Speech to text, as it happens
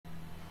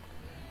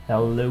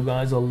Hello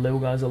guys, hello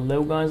guys,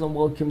 hello guys, and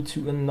welcome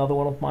to another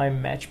one of my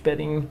match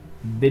betting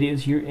videos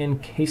here in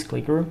Case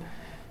Clicker.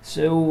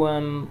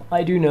 So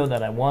I do know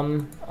that I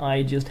won.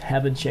 I just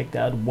haven't checked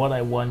out what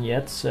I won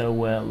yet, so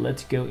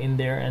let's go in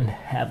there and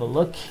have a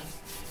look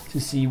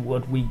to see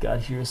what we got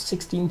here.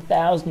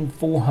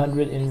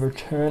 16,400 in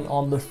return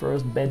on the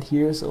first bet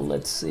here, so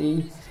let's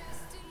see.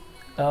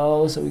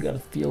 Oh, so we got a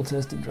field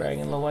tested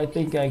Dragon Low. I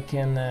think I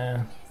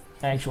can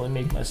actually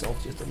make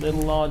myself just a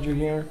little larger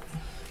here.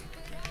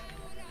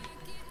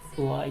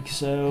 Like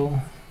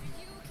so.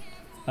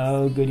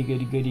 Oh, goody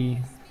goody goody.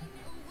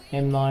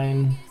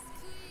 M9,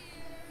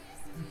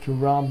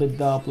 Karambit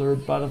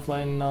Doppler,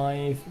 Butterfly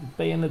Knife,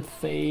 Bayonet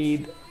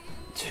Fade,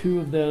 two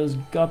of those,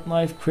 Gut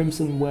Knife,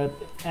 Crimson Web.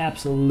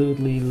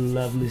 Absolutely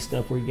lovely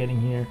stuff we're getting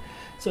here.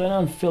 So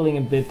I'm filling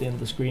a bit in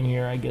the screen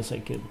here. I guess I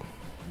could,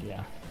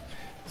 yeah.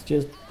 It's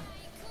just,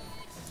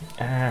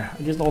 I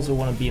just also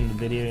want to be in the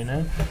video, you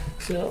know.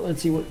 So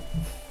let's see what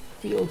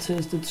field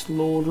tested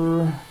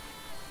Slaughter.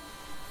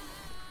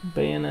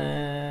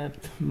 Bayonet,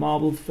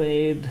 Marble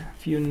Fade,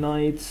 few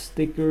Knights,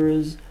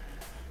 stickers.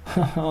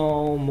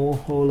 Oh, more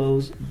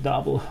holos,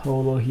 double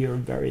holo here,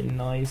 very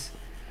nice.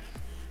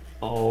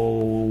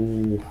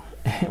 Oh,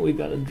 we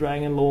got a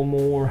Dragon Lore,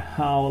 more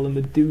Howl, a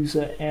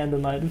Medusa, and a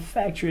Knight of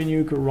Factory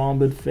New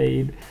Karambit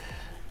Fade.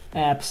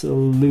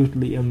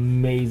 Absolutely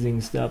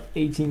amazing stuff.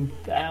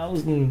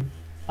 18,000.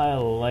 I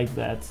like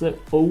that. So,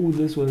 oh,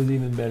 this one is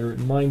even better.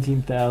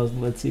 19,000.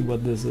 Let's see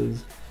what this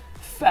is.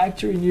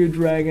 Factory New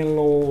Dragon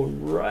Lore,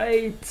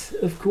 right,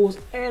 of course,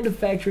 and a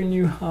Factory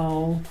New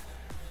Howl.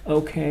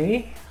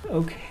 Okay,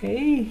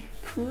 okay,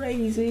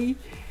 crazy.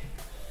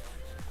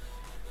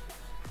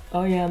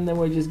 Oh yeah, and then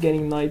we're just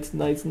getting Knights,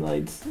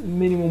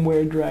 minimum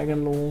wear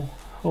Dragon Lore.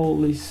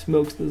 Holy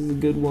smokes, this is a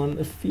good one.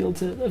 A field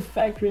test, a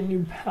Factory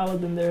New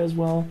Paladin there as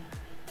well.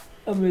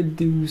 A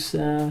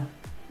Medusa.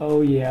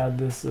 Oh yeah,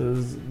 this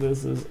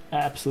is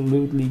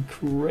absolutely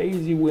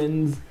crazy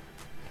wins.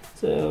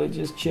 So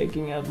just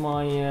checking out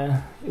my,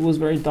 it was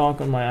very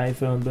dark on my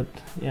iPhone, but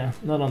yeah,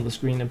 not on the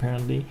screen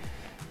apparently.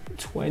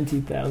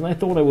 20,000, I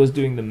thought I was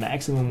doing the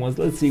maximum ones.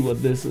 Let's see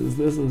what this is.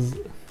 This is,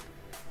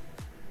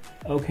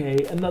 okay,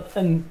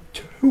 and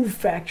two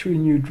Factory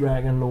New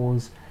Dragon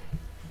Lores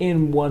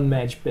in one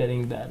match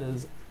betting. That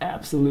is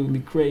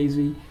absolutely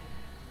crazy.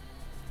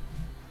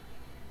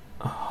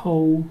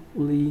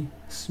 Holy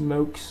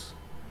smokes.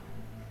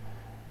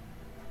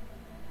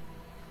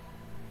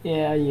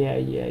 Yeah,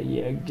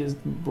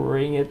 just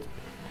bring it.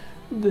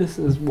 This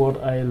is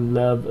what I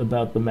love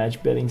about the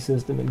match betting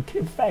system. And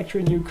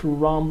Factory New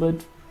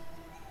Karambit,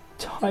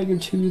 Tiger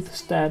Tooth,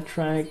 Stat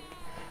Track.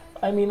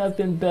 I mean, I've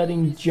been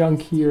betting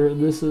junk here.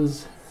 This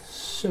is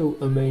so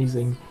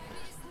amazing.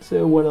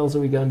 So what else are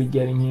we gonna be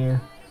getting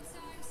here?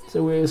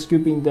 So we're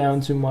scooping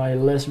down to my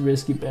less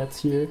risky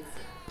bets here.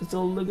 But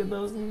still, look at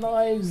those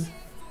knives.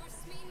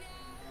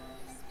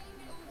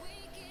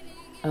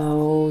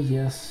 Oh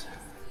yes.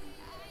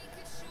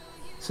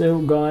 So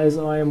guys,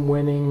 I am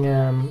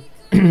winning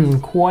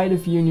quite a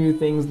few new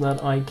things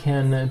that I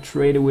can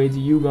trade away to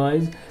you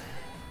guys.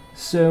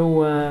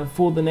 So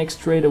for the next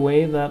trade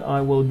away that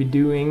I will be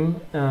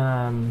doing,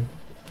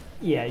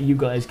 yeah, you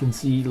guys can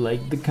see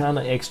like the kind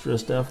of extra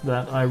stuff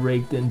that I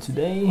raked in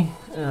today.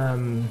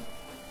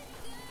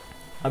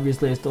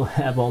 Obviously I still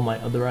have all my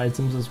other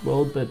items as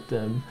well, but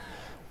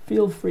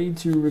feel free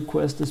to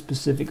request a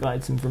specific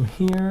item from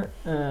here.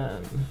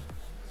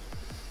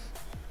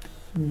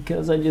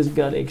 Because I just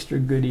got extra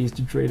goodies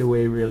to trade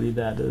away, really.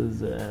 That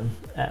is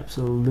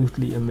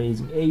absolutely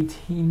amazing.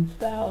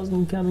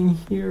 18,000 coming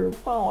here.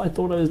 Wow, I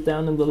thought I was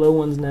down in the low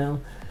ones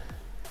now.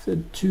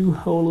 So two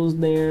holos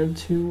there,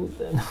 two.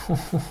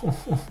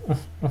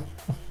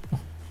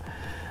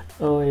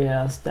 Oh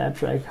yeah, Stat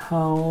Track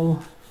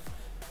Howl.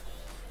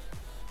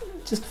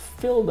 Just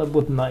filled up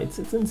with Knights.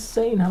 It's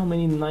insane how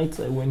many Knights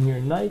I win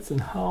here. Knights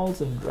and Howls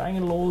and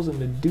Dragon Lores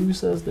and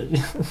Medusas. There's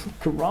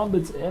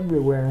Karambits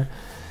everywhere.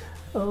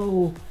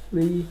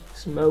 Holy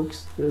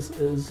smokes, this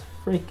is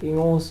freaking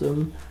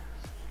awesome.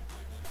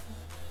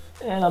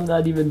 And I'm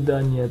not even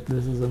done yet.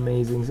 This is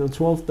amazing. So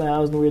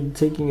 12,000, we're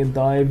taking a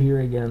dive here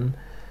again.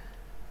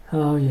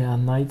 Oh yeah,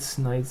 Knights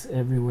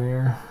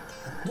everywhere.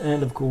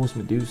 And of course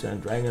Medusa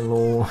and Dragon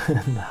Lore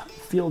and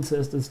field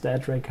tested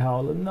Stat Track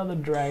Howl. Another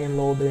Dragon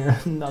Lore there,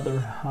 another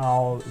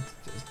Howl. It's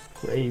just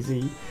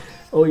crazy.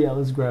 Oh yeah,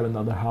 let's grab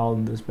another Howl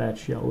in this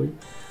batch, shall we?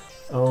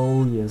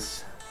 Oh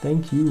yes,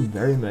 thank you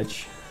very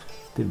much,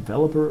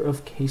 developer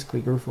of Case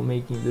Clicker, for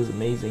making this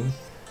amazing.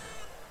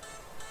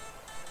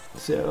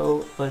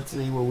 So let's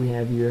see what we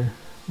have here.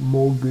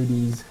 More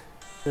goodies.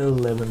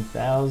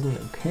 11,000.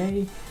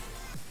 Okay.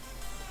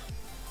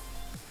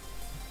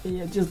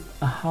 Yeah, just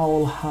a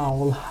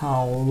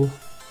howl,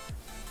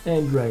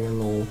 and Dragon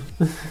Lore.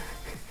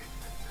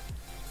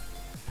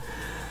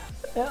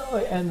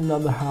 And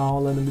another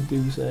Howl and a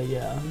Medusa.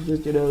 Yeah,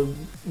 just, you know,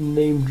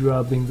 name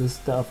dropping this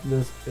stuff.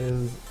 This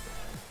is,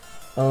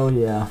 oh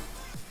yeah.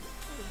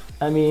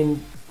 I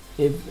mean,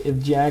 if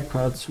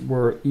jackpots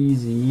were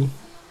easy,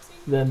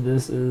 then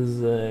this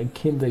is a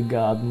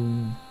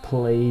kindergarten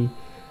play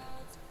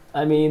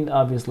I mean,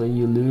 obviously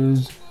you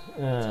lose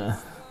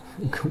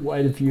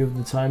quite a few of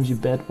the times you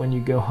bet when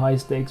you go high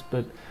stakes,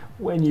 but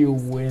when you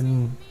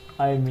win,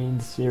 I mean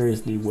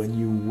seriously, when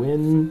you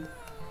win,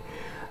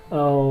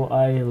 oh,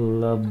 I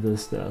love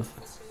this stuff.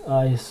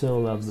 I so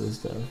love this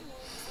stuff.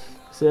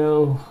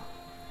 So,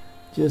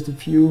 just a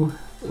few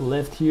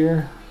left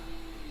here.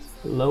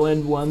 Low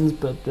end ones,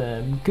 but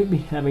could be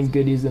having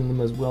goodies in them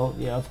as well.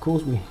 Yeah, of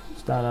course we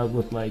start out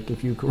with like a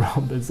few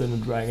Karambits and a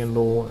Dragon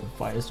Lore and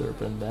Fire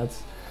Serpent.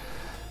 That's,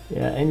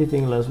 yeah,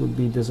 anything less would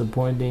be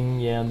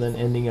disappointing. Yeah, and then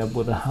ending up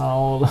with a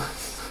Howl.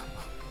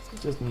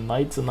 Just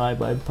Knights and I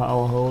by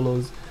Power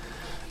Holos.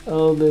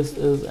 Oh, this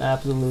is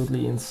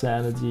absolutely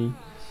insanity.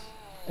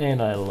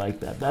 And I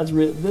like that.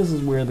 This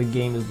is where the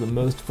game is the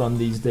most fun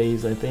these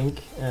days, I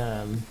think.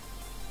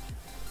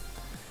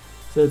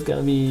 So it's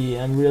gonna be,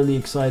 I'm really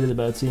excited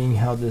about seeing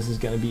how this is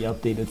gonna be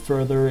updated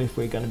further, if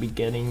we're gonna be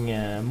getting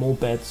more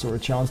bets or a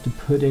chance to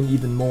put in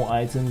even more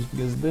items,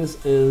 because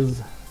this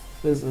is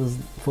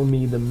for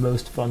me the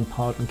most fun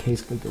part in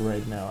Case Clicker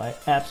right now. I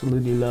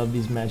absolutely love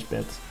these match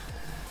bets.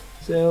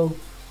 So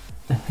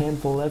a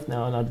handful left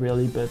now, not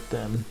really, but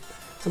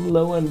some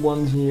low end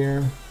ones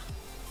here.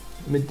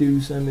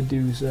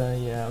 Medusa,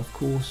 yeah, of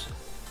course.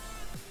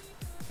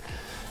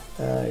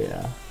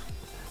 Yeah.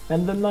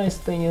 And the nice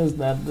thing is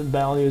that the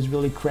value is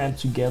really cramped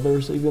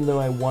together, so even though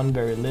I won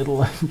very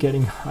little, I'm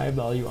getting high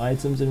value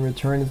items in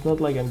return. It's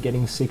not like I'm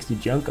getting 60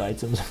 junk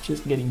items, I'm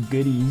just getting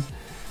goodies.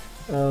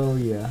 Oh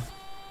yeah.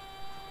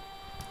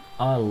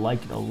 I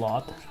like it a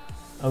lot.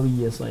 Oh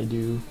yes, I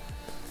do.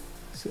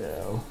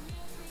 So,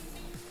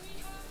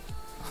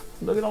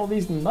 look at all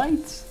these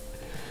knights.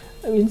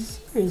 I mean,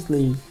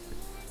 seriously,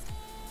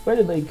 where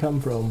did they come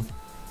from?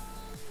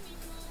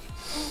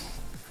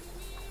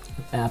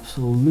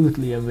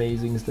 Absolutely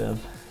amazing stuff.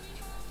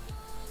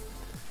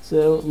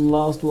 So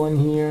last one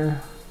here,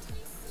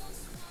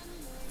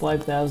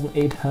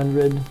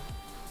 5,800.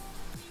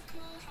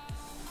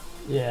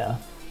 Yeah,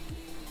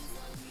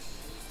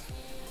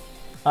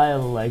 I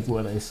like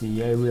what I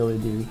see, I really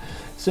do.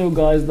 So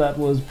guys, that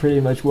was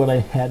pretty much what I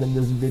had in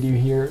this video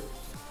here.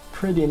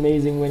 Pretty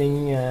amazing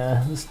winning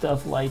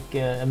stuff like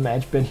a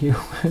match bet here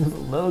with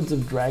loads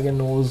of Dragon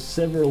Lores,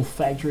 several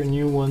factory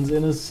new ones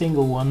in a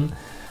single one.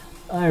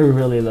 I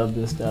really love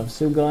this stuff.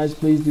 So guys,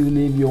 please do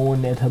leave your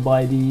NetHub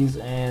IDs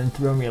and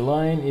throw me a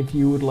line if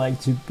you would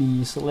like to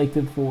be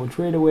selected for a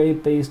trade away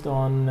based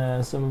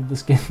on some of the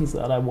skins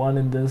that I won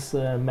in this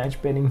match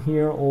betting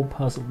here, or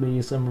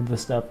possibly some of the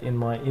stuff in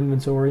my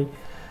inventory.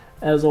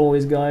 As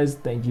always guys,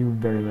 thank you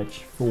very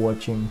much for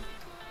watching.